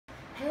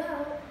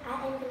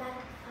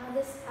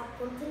this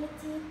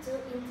opportunity to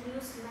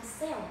introduce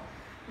myself.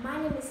 My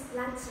name is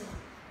Lan Chi.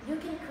 You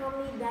can call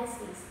me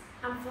Daisy.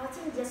 I'm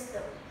 14 years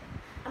old.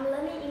 I'm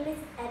learning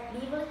English at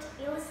the Village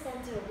English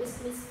Center with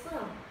Miss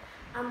Phương.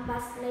 I'm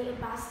passionate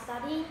about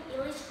studying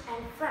English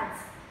and French.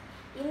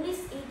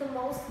 English is the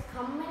most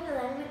common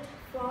language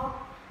for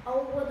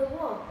all over the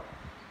world.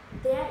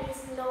 There is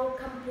no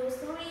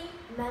compulsory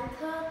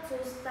method to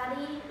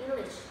study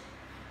English,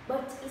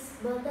 but each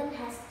person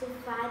has to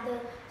find the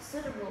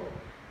suitable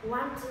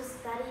one to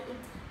study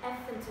it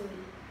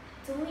effectively.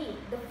 To me,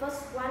 the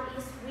first one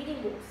is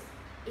reading books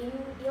in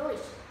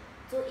English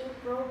to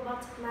improve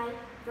both my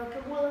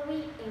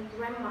vocabulary and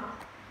grammar.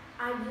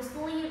 I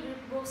usually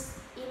read books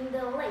in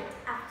the late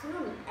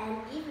afternoon and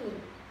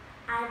evening.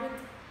 I read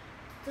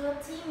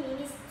 30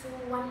 minutes to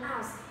 1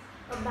 hour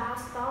about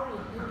story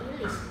in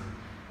English.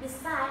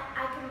 Besides,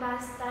 I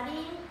combine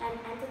studying and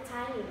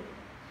entertaining.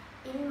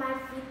 In my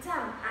free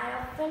time, I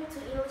often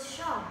to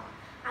English songs.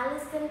 I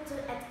listen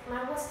to at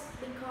my work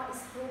because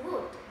it's so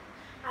good.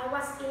 I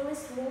watch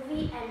English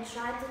movie and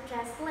try to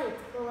translate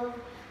the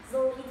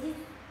lyrics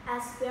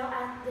as well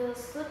as the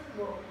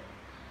subtitle.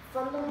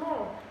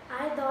 Furthermore,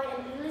 I do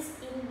an English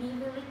in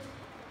the village,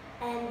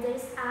 and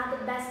these are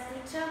the best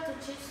teachers to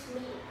teach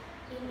me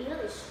in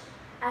English.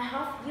 I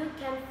hope you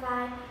can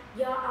find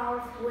your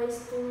own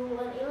ways to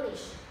learn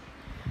English.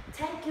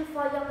 Thank you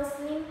for your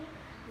listening.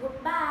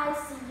 Goodbye.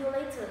 See you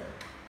later.